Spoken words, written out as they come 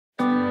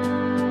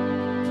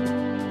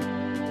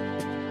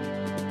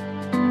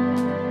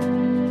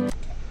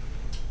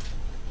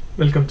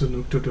Welcome to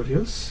Nook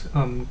Tutorials.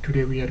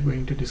 Today we are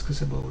going to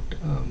discuss about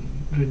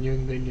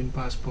renewing the Indian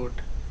passport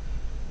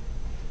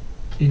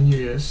in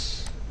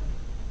US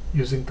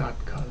using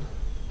Tatkal.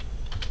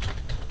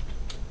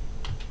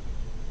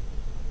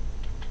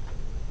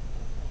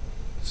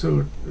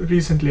 So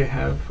recently I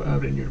have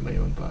renewed my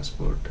own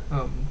passport,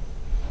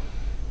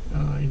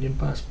 Indian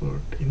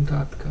passport in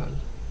Tatkal.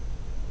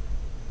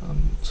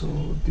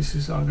 So this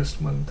is August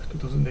month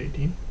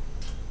 2018,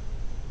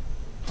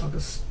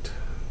 August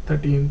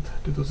 13th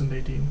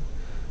 2018.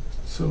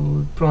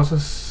 So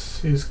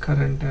process is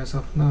current as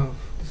of now.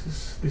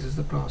 This is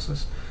the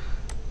process.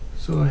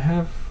 So I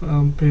have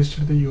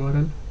pasted the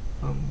URL.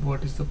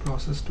 What is the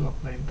process to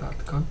apply in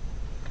Tatkal?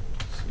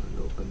 So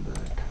I'll open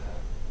that.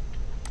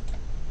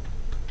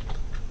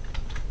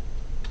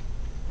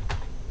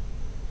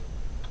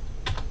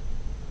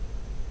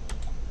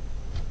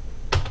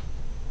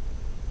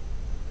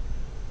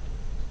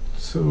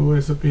 So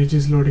as the page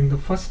is loading, the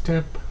first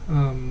step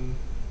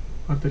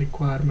or the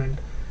requirement,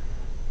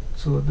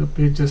 so the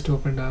page just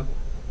opened up.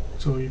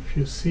 So if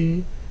you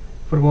see,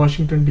 for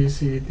Washington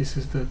DC, this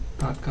is the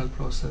Tatkal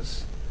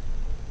process.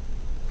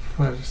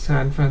 For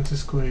San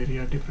Francisco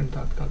area, different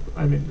Tatkal.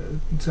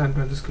 San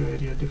Francisco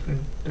area,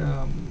 different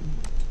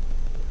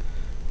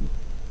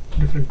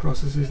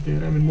processes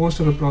there. Most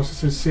of the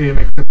processes same,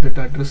 except that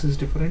address is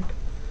different.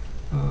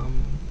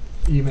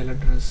 Email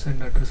address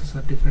and addresses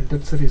are different.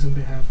 That's the reason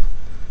they have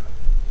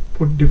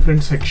put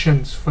different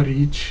sections for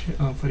each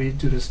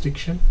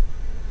jurisdiction.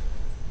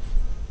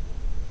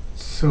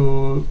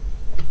 So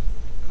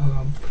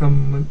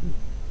from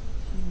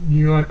New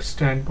York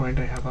standpoint,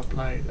 I have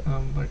applied,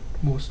 but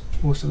most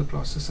of the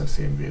processes are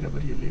same wherever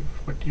you live,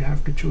 but you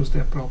have to choose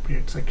the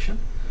appropriate section.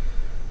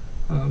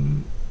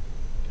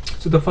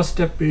 So the first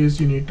step is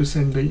you need to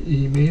send the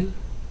email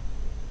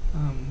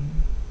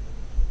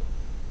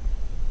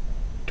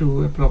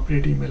to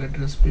appropriate email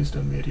address based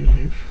on where you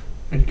live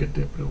and get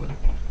the approval.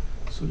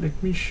 So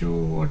let me show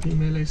what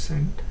email I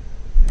sent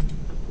and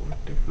what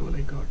approval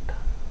I got.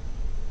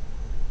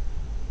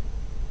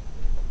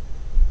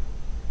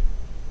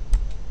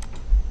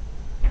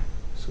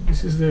 So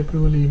this is the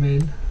approval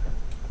email.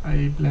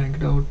 I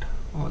blanked out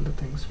all the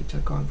things which are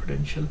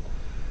confidential,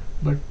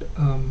 but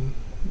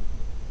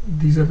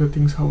these are the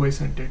things how I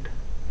sent it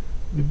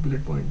with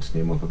bullet points: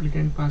 name of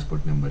applicant,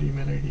 passport number,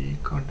 email ID,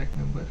 contact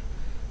number,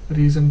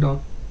 reason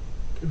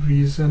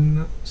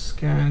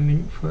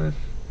scanning for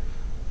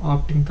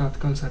opting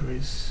Tatkal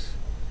service,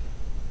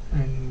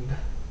 and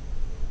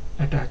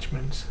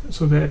attachments.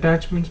 So the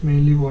attachments,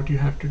 mainly what you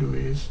have to do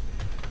is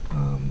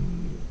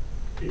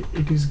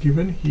it is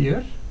given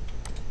here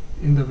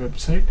in the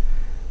website,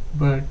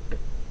 but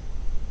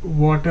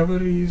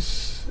whatever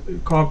is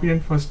copy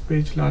and first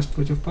page, last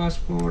page of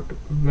passport,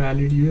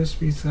 valid US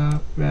visa,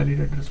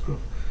 valid address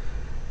proof.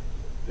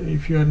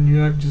 If you are New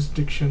York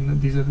jurisdiction,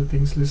 these are the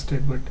things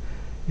listed, but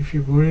if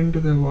you go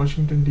into the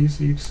Washington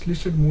DC, it's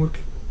listed more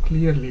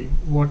clearly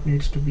what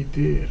needs to be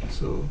there.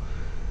 So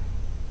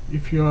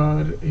if you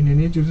are in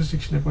any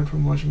jurisdiction apart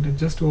from Washington,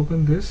 just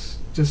open this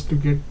just to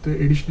get the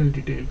additional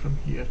detail from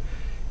here.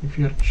 If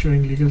you are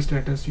showing legal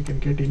status, you can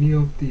get any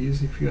of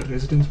these. If you are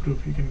residence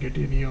proof, you can get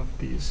any of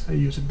these. I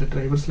used the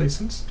driver's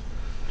license.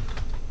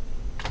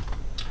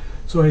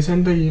 So I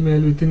sent the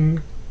email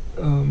within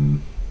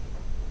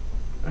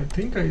I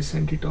think I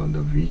sent it on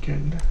the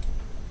weekend,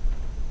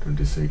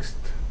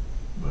 26th.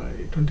 By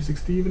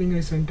 26th evening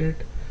I sent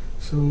it.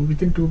 So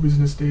within 2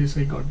 business days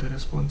I got the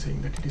response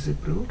saying that it is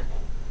approved.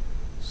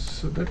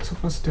 So that's the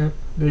first step.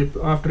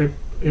 After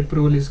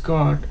approval is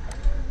got,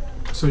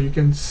 so you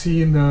can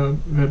see in the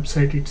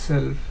website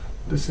itself,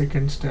 the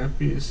second step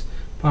is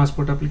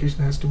passport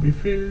application has to be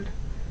filled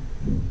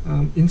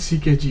in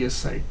CKGS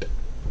site.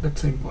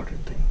 That's the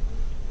important thing.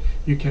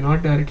 You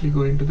cannot directly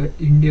go into the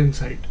Indian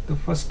site. The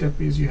first step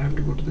is you have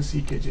to go to the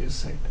CKGS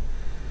site.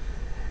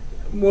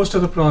 Most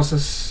of the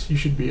process you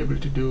should be able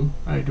to do.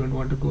 I don't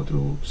want to go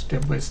through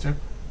step by step,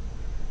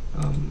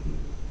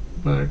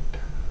 but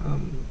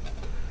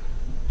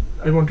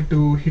I wanted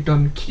to hit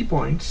on key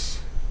points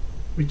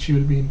which you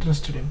will be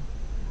interested in.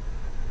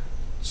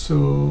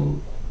 So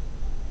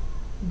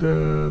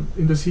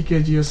in the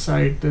CKGS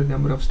site, the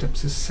number of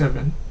steps is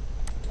 7.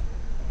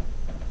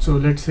 So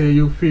let's say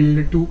you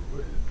filled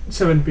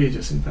 7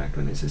 pages. In fact,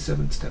 when I say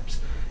 7 steps,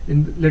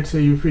 let's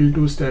say you fill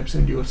 2 steps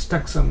and you're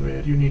stuck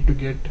somewhere, you need to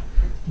get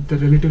the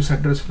relative's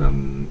address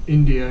from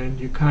India and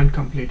you can't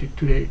complete it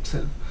today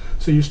itself.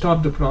 So you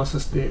stop the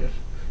process there.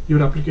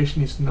 Your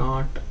application is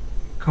not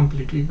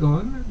completely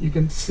gone. You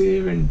can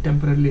save and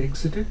temporarily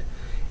exit it.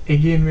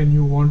 Again, when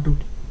you want to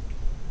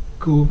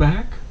go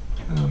back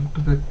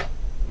to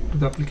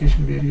the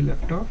application where you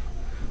left off,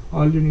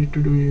 all you need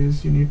to do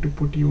is you need to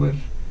put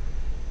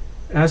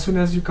as soon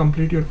as you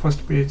complete your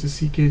first page, the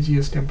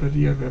CKGS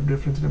temporary or web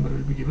reference number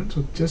will be given.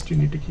 So just you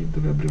need to keep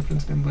the web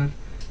reference number,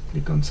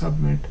 click on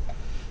submit,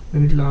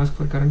 then it will ask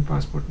for current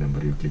passport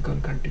number, you click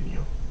on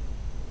continue.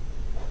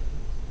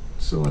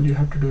 So all you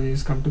have to do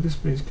is come to this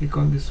page, click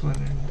on this one,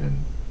 and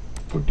then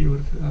put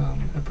your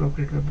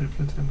appropriate web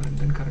reference number and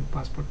then current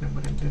passport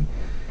number, and then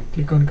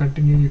click on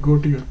continue. You go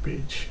to your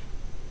page.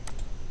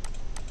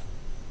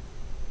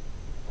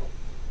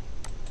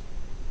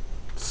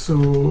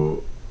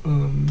 So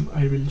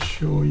I will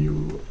show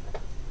you.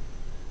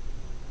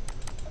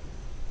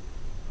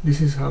 This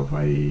is how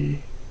I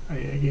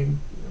again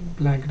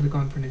blanked the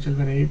confidential.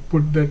 When I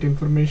put that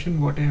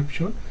information what I have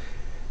shown,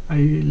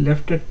 I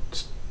left at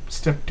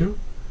step 2.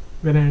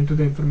 When I enter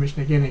the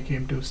information again, I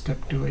came to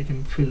step 2. I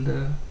can fill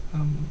the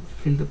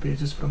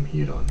pages from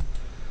here on.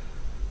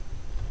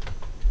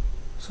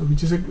 So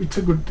it's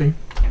a good thing.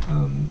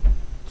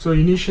 So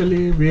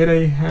initially where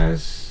I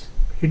has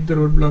hit the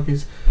roadblock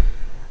is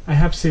I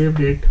have saved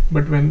it,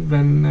 but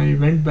when I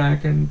went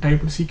back and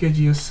typed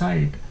CKGS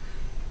site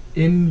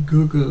in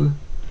Google,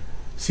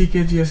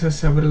 CKGS has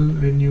several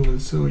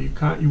renewals, so you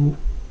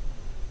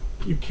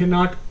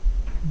cannot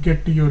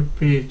get to your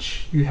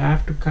page. You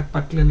have to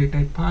particularly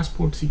type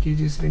passport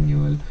CKGS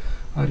renewal,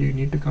 or you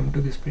need to come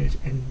to this page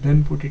and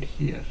then put it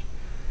here.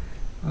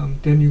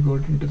 Then you go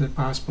into the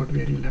passport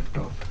where you left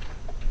off.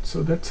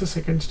 So that's the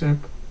second step.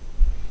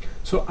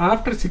 So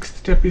after 6th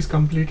step is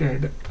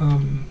completed,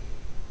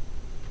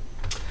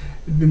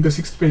 in the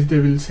 6th page they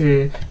will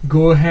say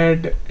go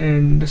ahead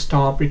and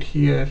stop it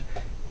here,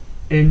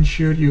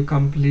 ensure you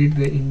complete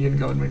the Indian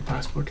government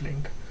passport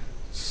link.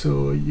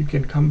 So you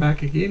can come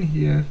back again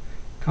here,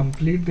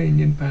 complete the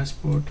Indian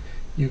passport,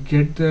 you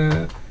get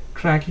the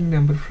tracking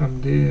number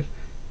from there.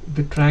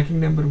 The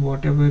tracking number,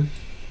 whatever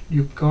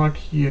you got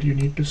here, you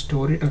need to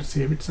store it or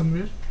save it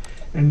somewhere,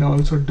 and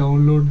also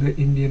download the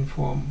Indian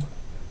form.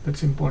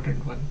 That's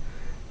important one.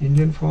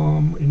 Indian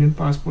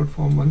passport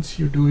form. Once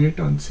you do it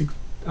on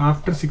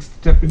after 6th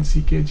step in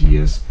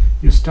CKGS,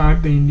 you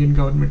start the Indian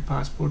government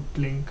passport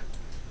link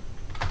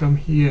from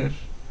here,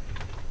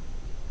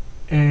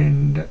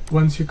 and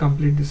once you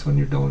complete this one,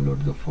 you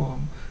download the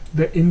form.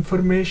 The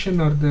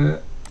information or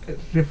the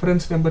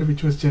reference number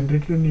which was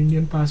generated in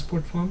Indian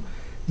passport form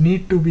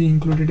need to be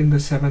included in the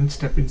 7th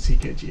step in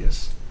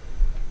CKGS.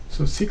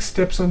 So 6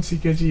 steps on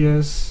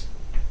CKGS,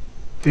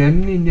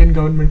 then Indian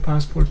government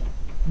passport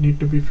need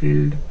to be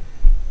filled.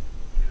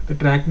 The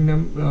tracking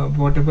number,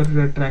 whatever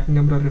tracking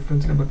number or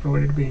reference number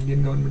provided by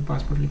Indian government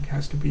passport link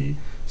has to be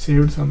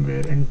saved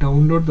somewhere, and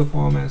download the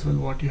form as well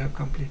what you have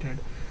completed.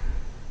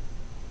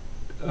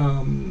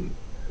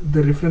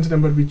 The reference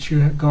number which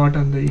you got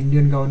on the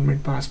Indian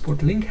government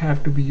passport link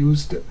have to be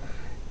used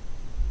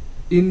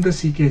in the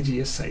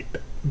CKGS site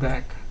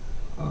back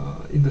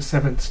in the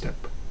 7th step.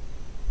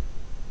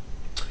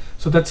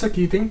 So that's a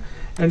key thing.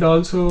 And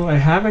also I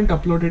haven't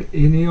uploaded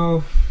any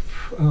of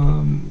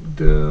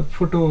the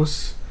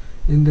photos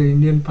in the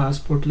Indian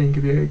passport link.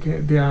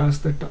 They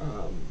ask that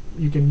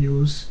you can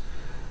use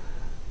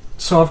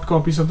soft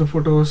copies of the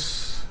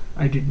photos.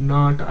 I did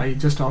not. I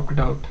just opted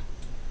out.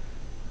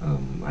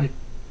 I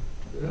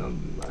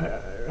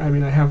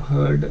mean, I have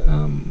heard.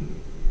 I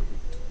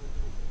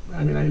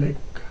mean, I like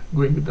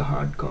going with the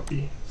hard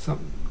copy.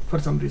 For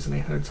some reason, I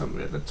heard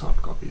somewhere that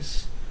soft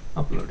copies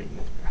uploading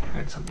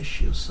had some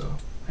issues, so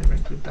I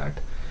went with that.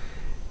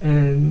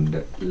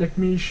 And let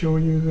me show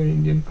you the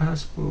Indian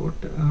passport.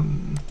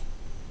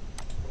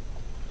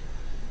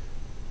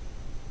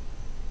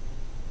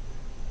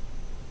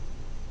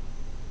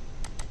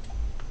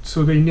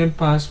 So the Indian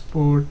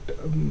passport,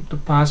 the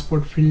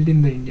passport filled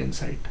in the Indian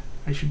site,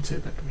 I should say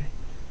that way.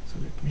 So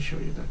let me show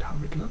you that how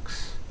it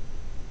looks.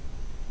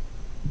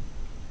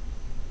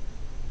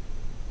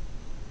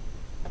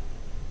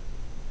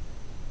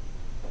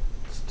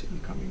 Still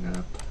coming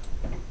up.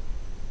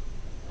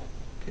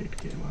 Okay, it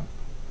came up.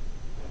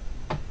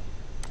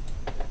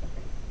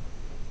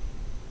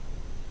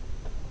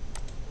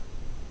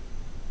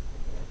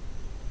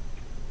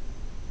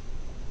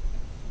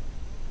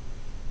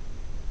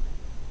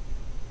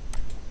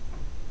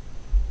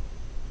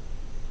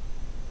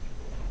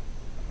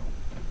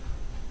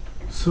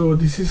 So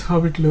this is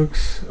how it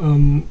looks.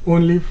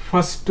 Only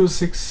first to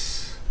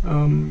 6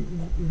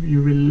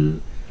 you will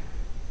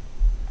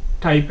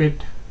type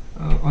it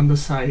on the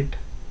site.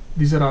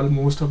 These are all,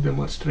 most of them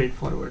are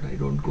straightforward. I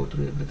don't go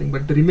through everything,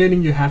 but the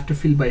remaining you have to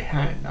fill by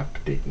hand after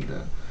taking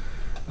the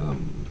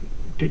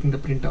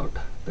printout.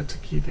 That's a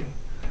key thing.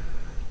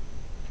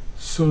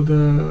 So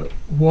the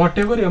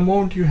whatever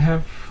amount you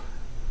have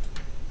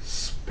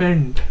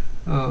spent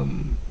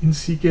in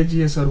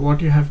CKGS, or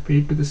what you have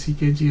paid to the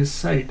CKGS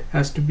site,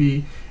 has to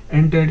be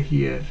entered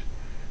here.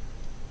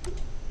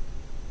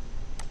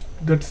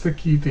 That's the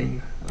key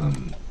thing.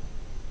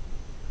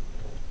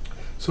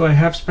 So I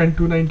have spent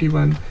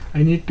 $291.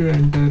 I need to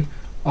enter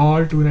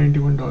all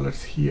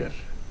 $291 here.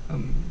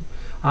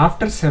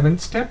 After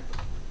 7th step,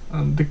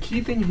 the key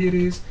thing here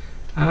is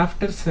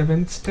after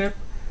 7th step,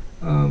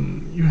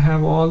 you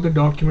have all the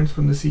documents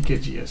from the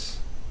CKGS.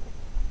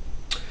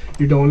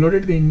 You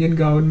downloaded the Indian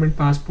government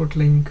passport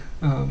link,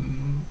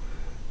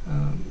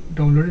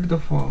 downloaded the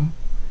form,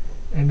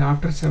 and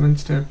after 7th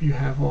step you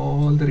have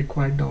all the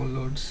required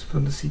downloads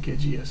from the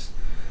CKGS.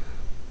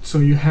 So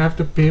you have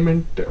the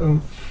payment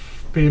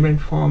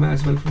form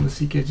as well from the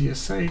CKGS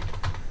site.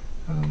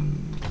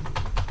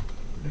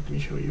 let me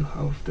show you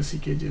how the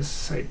CKGS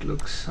site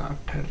looks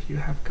after you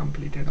have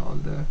completed all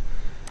the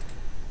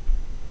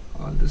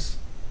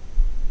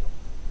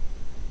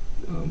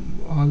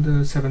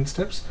 7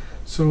 steps.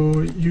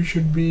 So you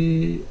should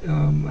be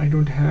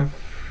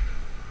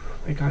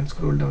I can't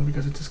scroll down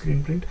because it's a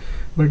screen print,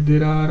 but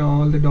there are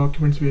all the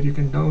documents where you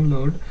can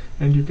download,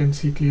 and you can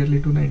see clearly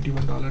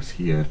 $291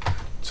 here.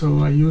 So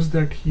I use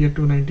that here,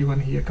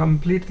 $291 here.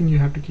 Complete thing you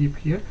have to keep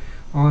here,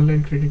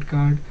 online credit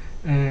card,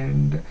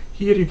 and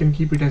here you can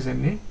keep it as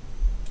NA.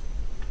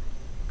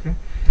 Okay.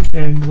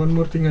 And one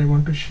more thing I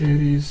want to share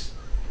is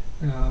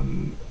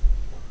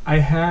I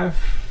have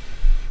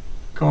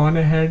gone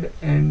ahead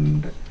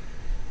and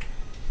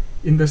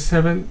in the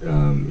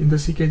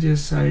CKGS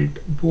site,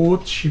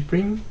 both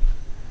shipping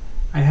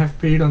I have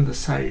paid on the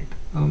site,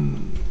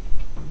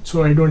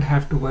 so I don't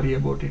have to worry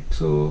about it.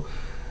 So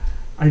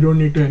I don't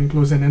need to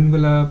enclose an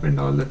envelope and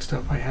all that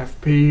stuff. I have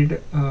paid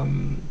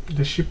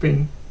the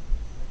shipping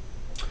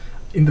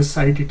in the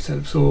site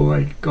itself. So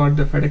I got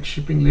the FedEx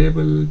shipping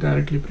label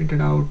directly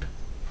printed out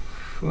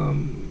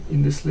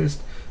in this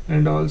list,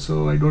 and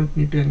also I don't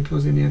need to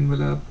enclose any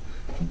envelope.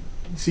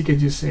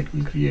 CKGS site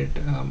will create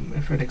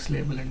a FedEx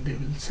label and they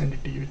will send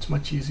it to you. It's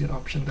much easier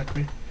option that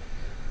way.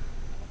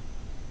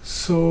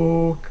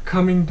 So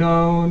coming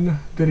down,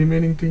 the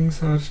remaining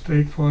things are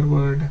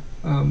straightforward.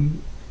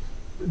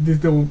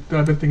 The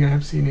other thing I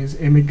have seen is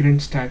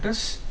immigrant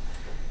status.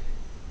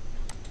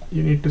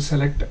 You need to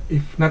select,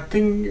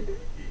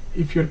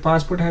 if your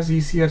passport has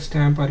ECR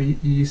stamp or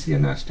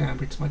ECNR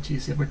stamp, it's much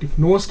easier, but if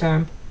no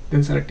stamp,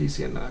 then select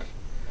ECNR.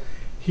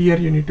 Here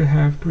you need to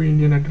have 2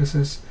 Indian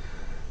addresses.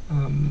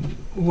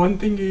 One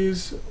thing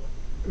is,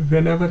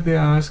 whenever they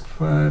ask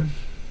for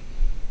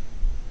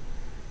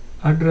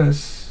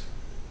address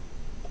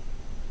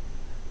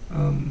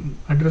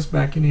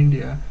back in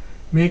India,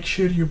 make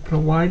sure you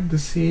provide the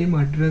same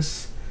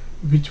address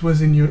which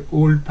was in your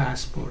old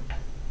passport.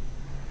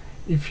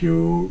 If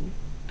you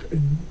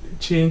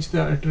change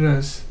the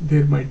address,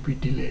 there might be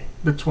delay.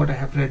 That's what I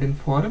have read in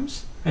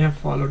forums. I have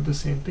followed the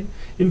same thing.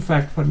 In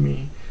fact, for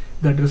me,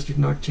 the address did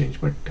not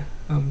change, but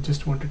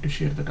just wanted to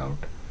share that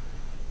out.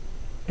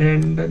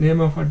 And the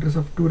name of address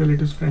of 2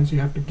 relatives, friends, you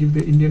have to give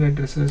the Indian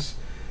addresses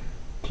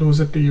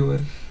closer to your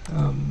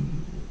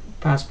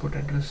passport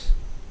address,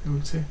 I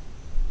would say.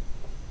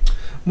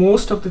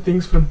 Most of the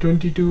things from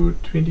 22,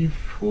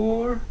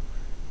 24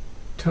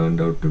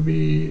 turned out to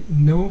be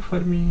no for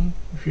me.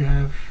 If you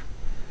have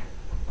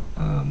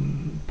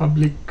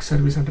public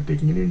service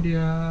undertaking in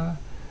India,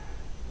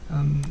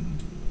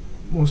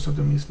 most of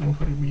them is no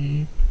for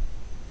me.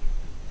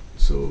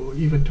 So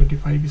even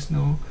 25 is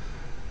no.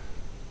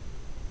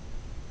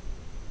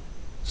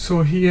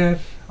 So here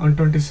on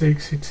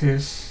 26 it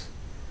says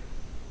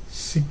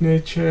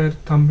signature,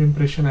 thumb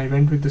impression. I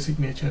went with the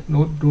signature.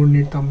 No, don't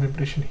need thumb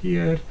impression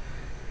here.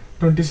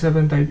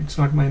 27th, it's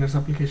not minors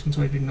application,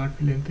 so I did not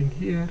fill anything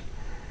here.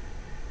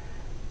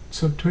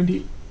 So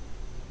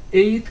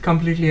 28th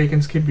completely I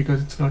can skip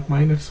because it's not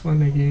minors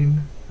one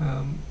again.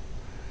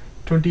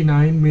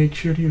 29, make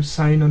sure you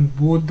sign on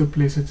both the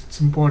places.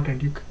 It's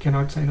important. You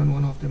cannot sign on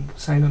one of them.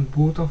 Sign on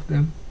both of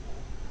them.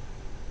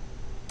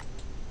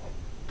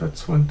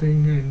 That's one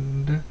thing,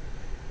 and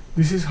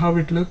this is how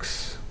it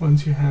looks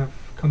once you have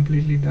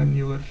completely done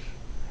your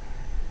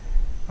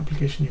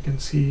application. You can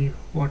see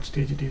what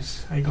stage it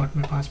is. I got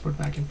my passport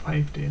back in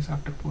 5 days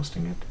after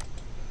posting it.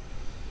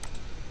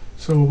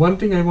 So one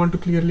thing I want to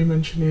clearly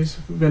mention is,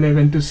 when I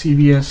went to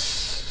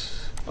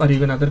CVS or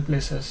even other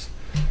places,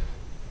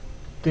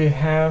 they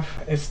have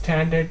a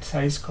standard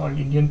size called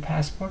Indian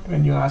passport.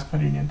 When you ask for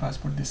Indian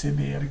passport, they say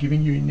they are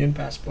giving you Indian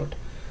passport.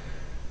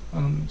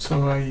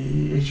 So I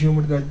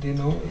assumed that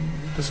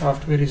the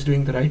software is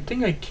doing the right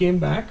thing. I came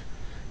back,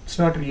 it's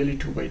not really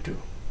 2x2.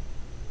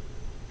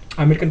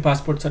 American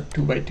passports are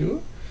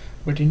 2x2,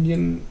 but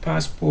Indian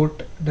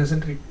passport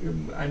doesn't.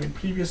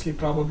 Previously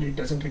probably it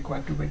doesn't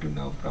require 2x2.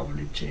 Now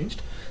probably it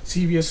changed.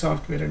 CVS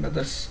software and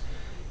others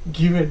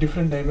give a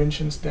different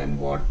dimensions than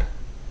what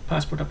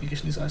passport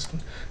application is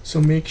asking. So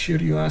make sure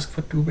you ask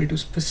for 2x2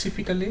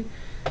 specifically.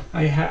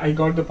 I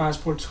got the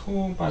passport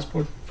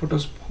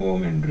photos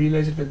home, and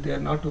realized that they are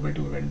not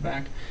 2x2. Went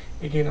back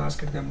again,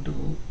 asked them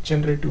to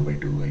generate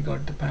 2x2. I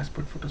got the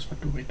passport photos for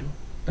 2x2.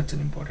 That's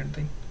an important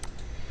thing.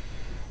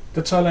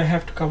 That's all I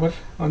have to cover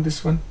on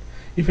this one.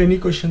 If any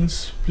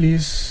questions,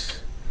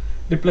 please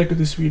reply to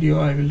this video.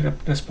 I will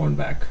respond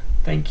back.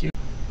 Thank you.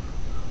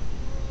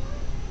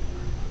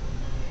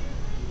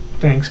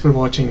 Thanks for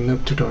watching the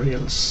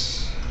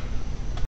tutorials.